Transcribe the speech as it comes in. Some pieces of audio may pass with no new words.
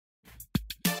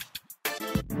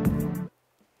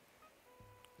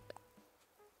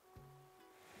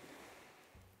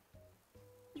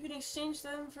exchange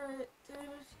them for...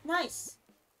 Nice!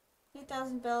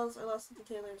 8,000 bells or less at the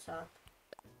tailor shop.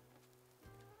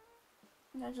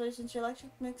 Congratulations, your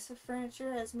electric mix of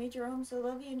furniture has made your home so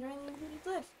lovely and enjoying the included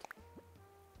lift.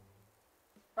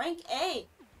 Rank A!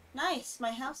 Nice!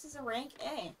 My house is a rank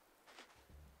A.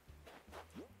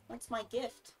 What's my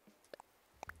gift?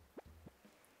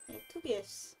 I have 2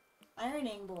 gifts.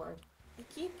 Ironing board. They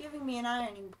keep giving me an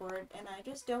ironing board, and I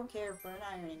just don't care for an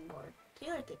ironing board.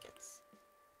 Tailor tickets.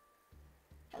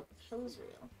 Hell's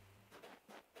real.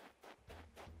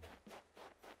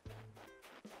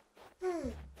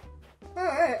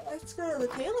 Alright, let's go to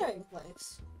the tailoring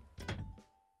place.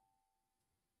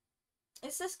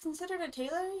 Is this considered a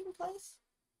tailoring place?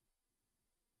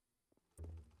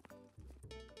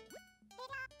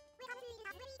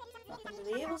 Welcome to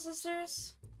the Able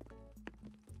Sisters.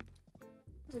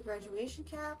 There's a graduation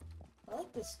cap. I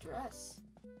like this dress.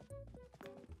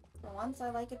 For once, I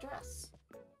like a dress.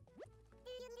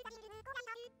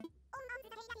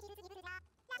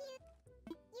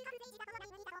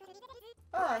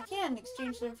 Oh, I can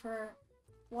exchange them for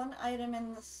 1 item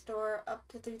in the store up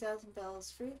to 3,000 bells,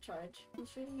 free of charge. Be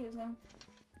sure to use them.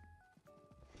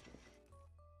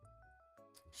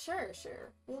 Sure,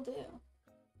 will do.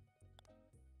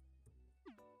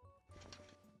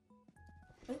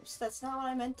 Oops, that's not what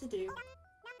I meant to do.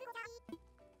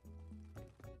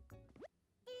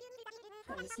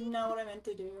 That is not what I meant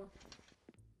to do.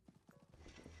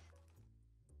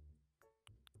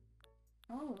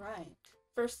 Alright.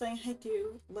 First thing I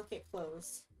do, look at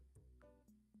clothes.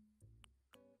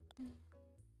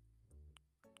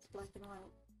 It's black and white.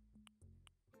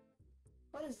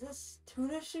 What is this?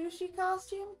 Tuna sushi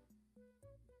costume?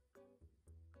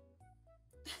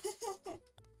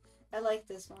 I like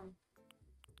this one.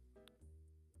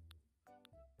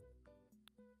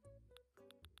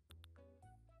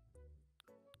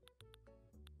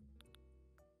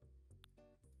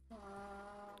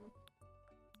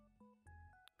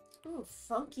 Ooh,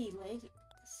 funky leggings.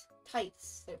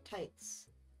 Tights. They're tights.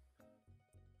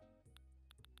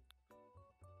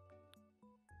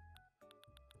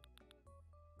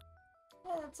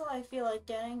 Yeah, that's all I feel like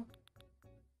getting.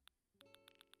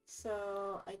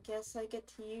 So, I guess I get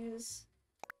to use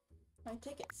my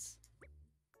tickets.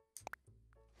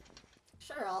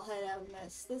 Sure, I'll head out in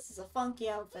this. This is a funky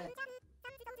outfit.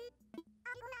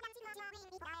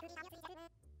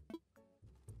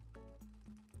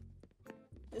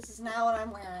 This is now what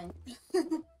I'm wearing.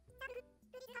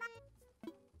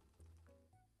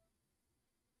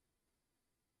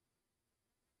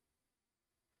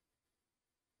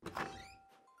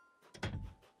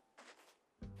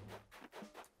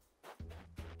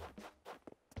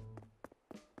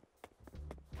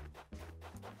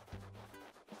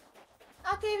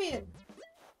 Octavian!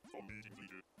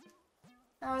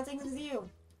 How are things with you?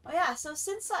 Oh yeah, so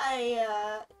since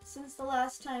the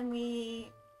last time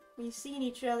we've seen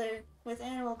each other with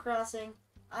Animal Crossing,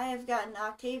 I have gotten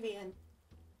Octavian.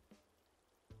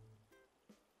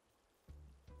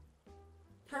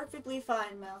 Perfectly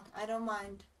fine, Mel. I don't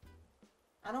mind.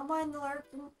 I don't mind the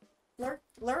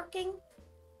lurking?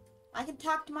 I can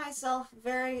talk to myself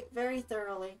very, very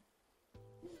thoroughly.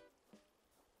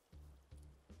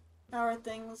 How are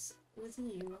things with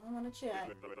you? I want to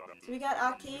chat. So we got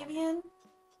Octavian,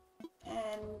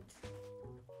 and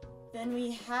then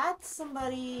we had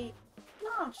somebody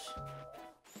launch.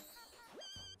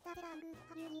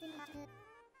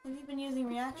 Have you been using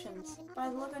reactions? By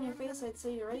the look on your face, I'd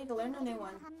say you're ready to learn a new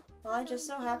one. Well, I just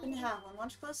so happen to have one.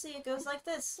 Watch closely, it goes like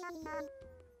this.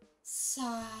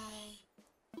 Sigh.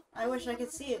 I wish I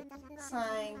could see it.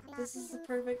 Sighing. This is the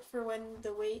perfect for when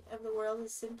the weight of the world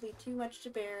is simply too much to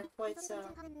bear. Quite so.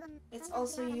 It's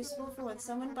also useful for when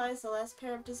someone buys the last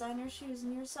pair of designer shoes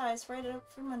in your size right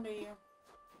up from under you.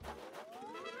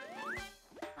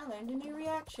 I learned a new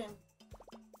reaction.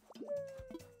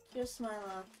 Just my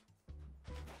luck.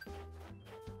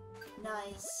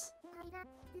 Nice.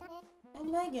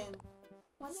 And Megan,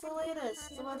 what's the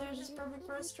latest? The weather is just perfect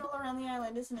for a stroll around the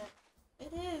island, isn't it?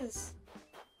 It is.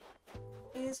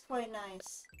 It is quite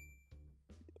nice.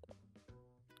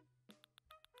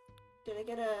 Did I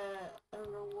get a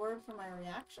reward for my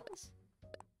reactions?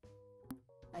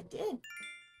 I did.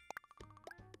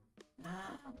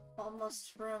 Ah,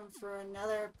 almost room for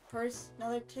another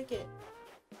ticket.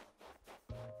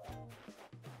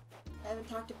 I haven't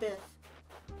talked to Biff.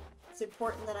 It's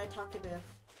important that I talk to Biff.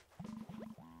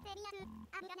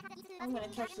 I'm gonna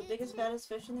catch the biggest, baddest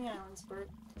fish in the islands, Bert.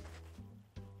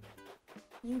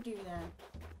 You do that.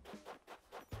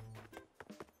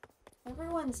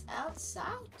 Everyone's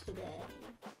outside today.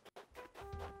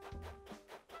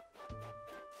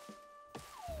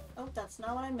 Oh, Nope, that's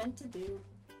not what I meant to do.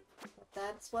 But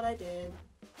that's what I did.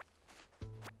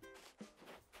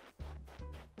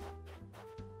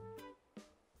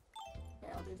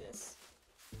 Here, I'll do this.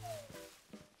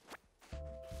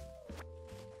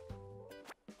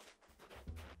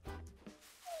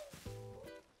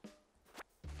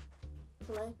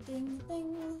 Collecting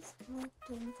things,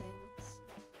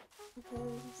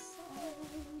 because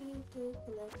I need to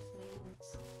collect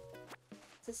things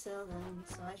to sell them,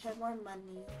 so I have more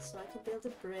money, so I can build a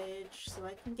bridge, so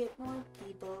I can get more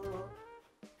people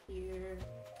here.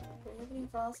 Do I have any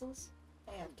fossils?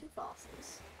 I have 2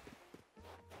 fossils.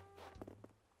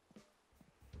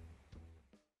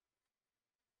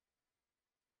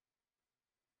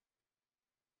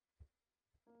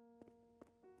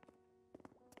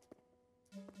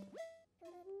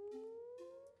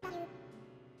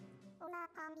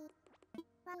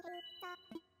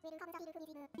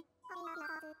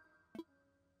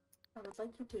 I would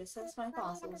like you to assess my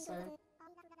fossils, sir.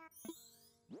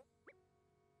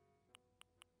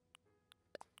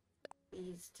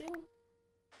 These 2.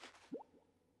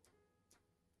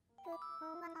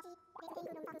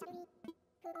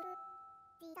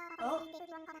 Oh!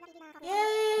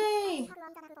 Yay!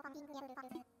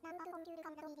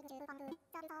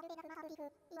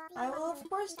 I will of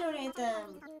course donate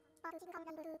them!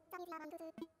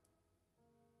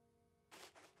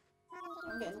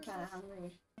 I'm getting kinda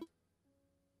hungry.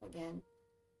 Again.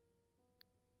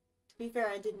 To be fair,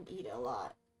 I didn't eat a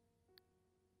lot.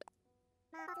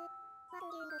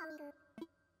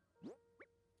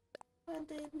 I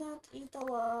did not eat a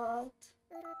lot.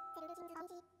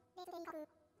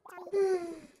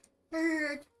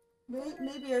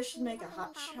 Maybe I should make a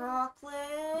hot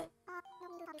chocolate.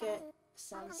 Get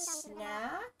some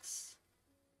snacks.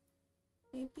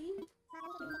 Maybe?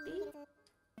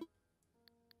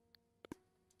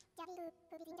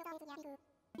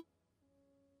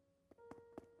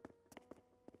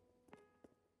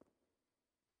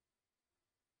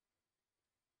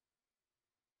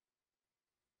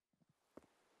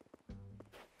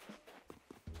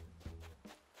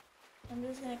 I'm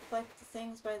just gonna collect the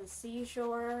things by the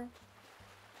seashore.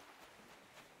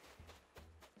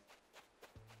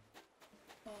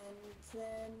 And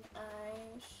then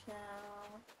I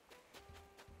shall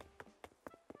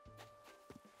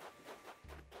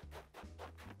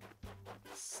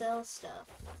sell stuff.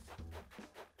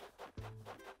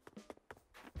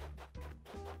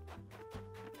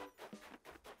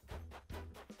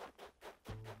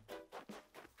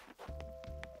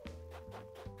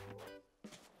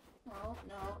 Oh,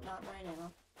 no, not right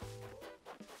now.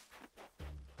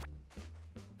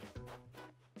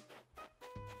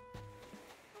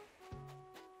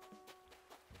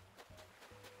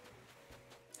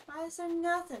 Why is there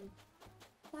nothing?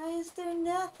 Why is there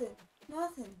nothing?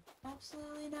 Nothing.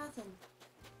 Absolutely nothing.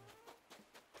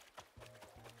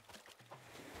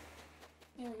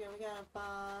 Here we go, we got a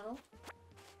bottle.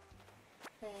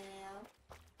 Crab.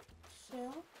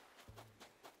 Shell.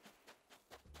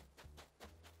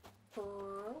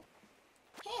 Coral.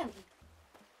 Candy.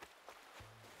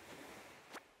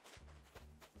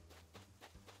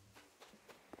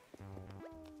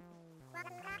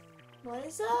 What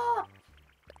is up?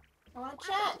 I want to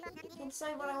chat. You can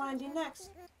decide what I want to do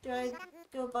next. Do I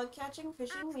go bug catching,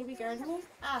 fishing, maybe gardening?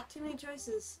 Ah, too many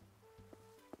choices.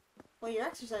 Well, you're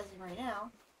exercising right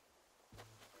now.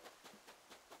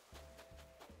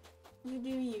 You do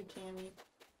you, Tammy.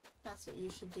 That's what you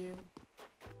should do.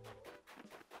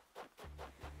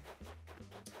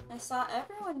 I saw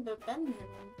everyone but Benjamin.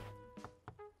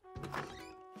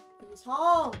 He's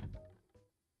home!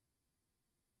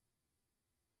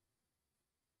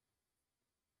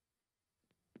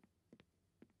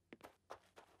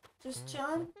 Just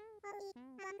chillin'?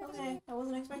 Okay, I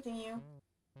wasn't expecting you.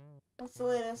 What's the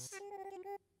latest?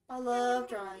 I love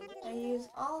drawing. I use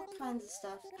all kinds of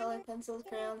stuff. Color pencils,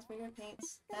 crayons, finger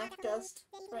paints, MAC dust.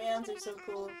 Crayons are so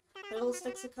cool. They're little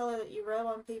sticks of color that you rub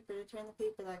on paper to turn the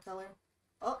paper that color.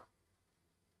 Oh!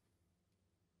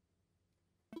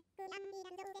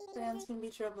 Crayons can be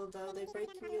troubled though. They break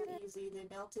real easy. They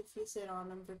melt if you sit on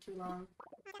them for too long.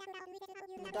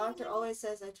 And the doctor always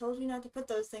says, I told you not to put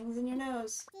those things in your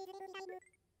nose.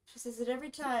 She says it every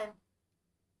time.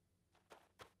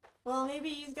 Well, maybe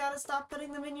you've got to stop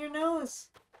putting them in your nose.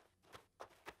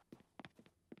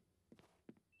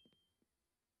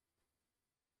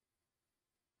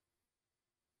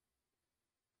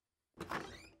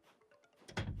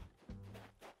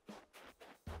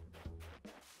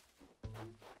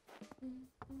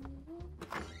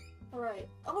 Alright.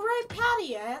 Alright,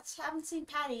 Patty! I haven't seen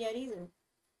Patty yet either.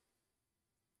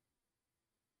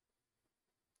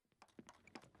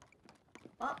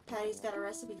 Oh, Patty's got a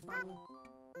recipe for me.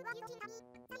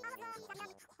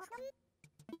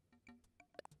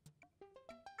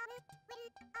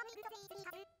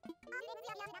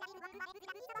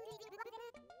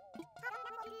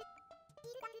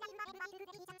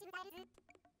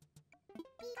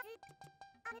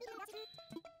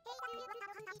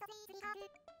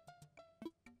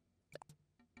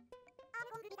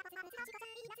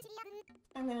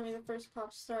 I'm gonna be the first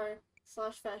pop star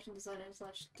 / fashion designer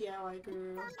 / DIY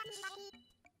guru.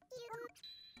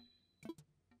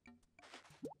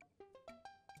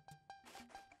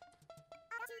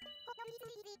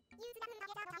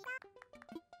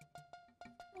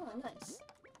 Oh, nice.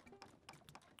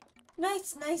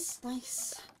 Nice, nice,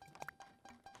 nice.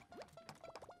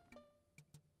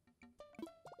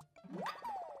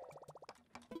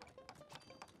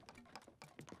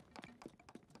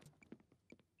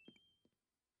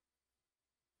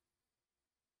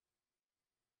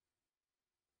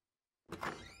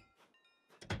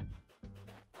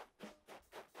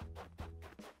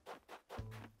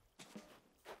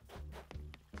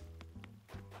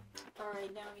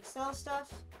 Alright, now we sell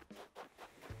stuff.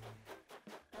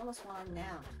 I almost want a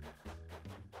nap.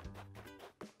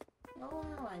 What do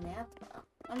I want a nap about?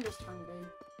 I'm just hungry.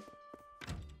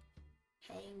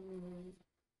 Hangry.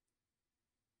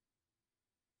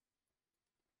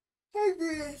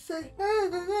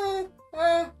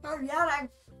 I'm yelling.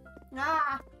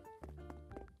 Ah!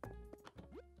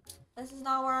 This is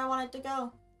not where I wanted to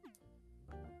go.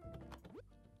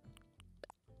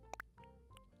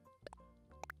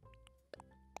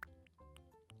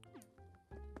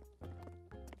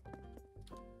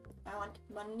 I want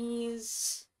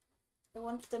monies. I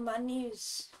want the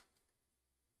monies.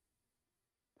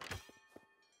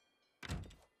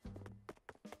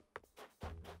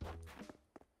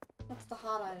 What's the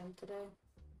hot item today?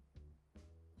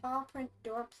 Paw print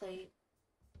door plate.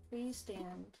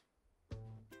 Freestand.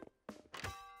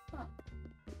 Huh.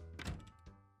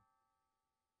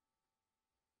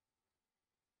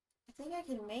 I think I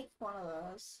can make one of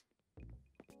those.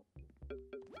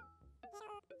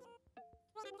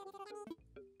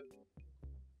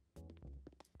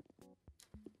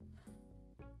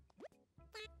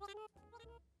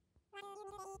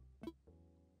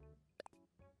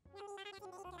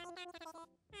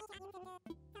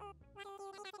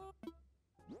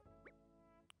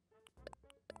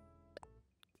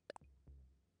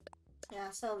 Yeah,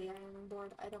 sell the ironing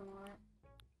board. I don't want it.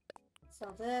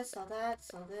 Sell this, sell that,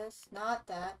 sell this. Not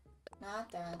that. Not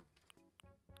that.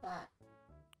 That.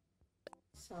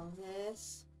 Sell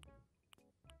this.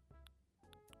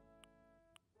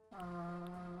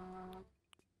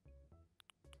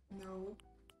 No.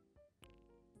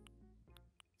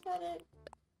 Is that it?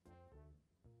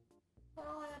 Is that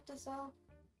all I have to sell?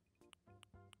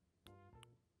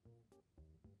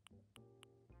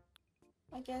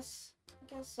 I guess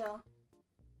so.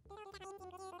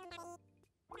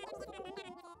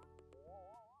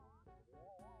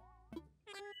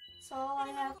 That's all I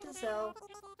have to sell.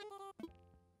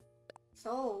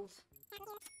 Sold.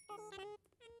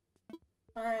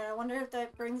 Alright, I wonder if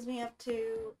that brings me up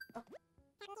to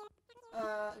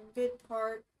a good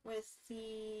part with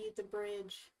the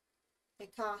bridge.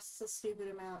 It costs a stupid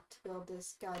amount to build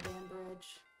this goddamn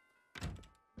bridge.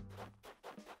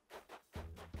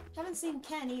 Haven't seen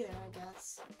Ken either, I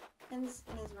guess. Ken's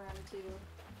in his room too.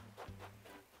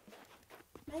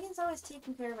 Megan's always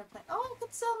taking care of my plant. Oh, I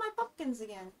could sell my pumpkins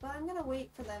again, but I'm gonna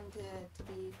wait for them to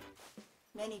be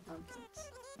many pumpkins.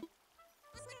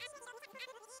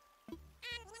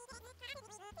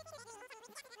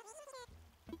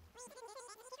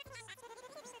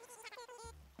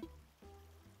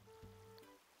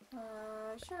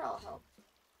 Sure, I'll help.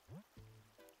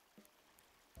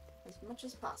 As much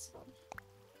as possible.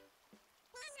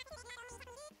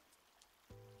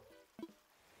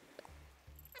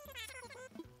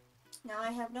 Now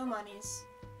I have no monies.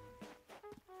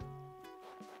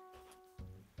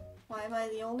 Why am I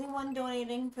the only one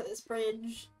donating for this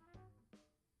bridge?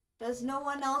 Does no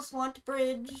one else want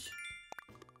bridge?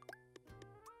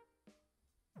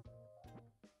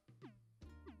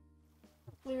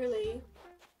 Clearly.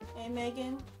 Hey,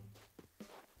 Megan?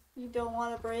 You don't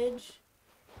want a bridge?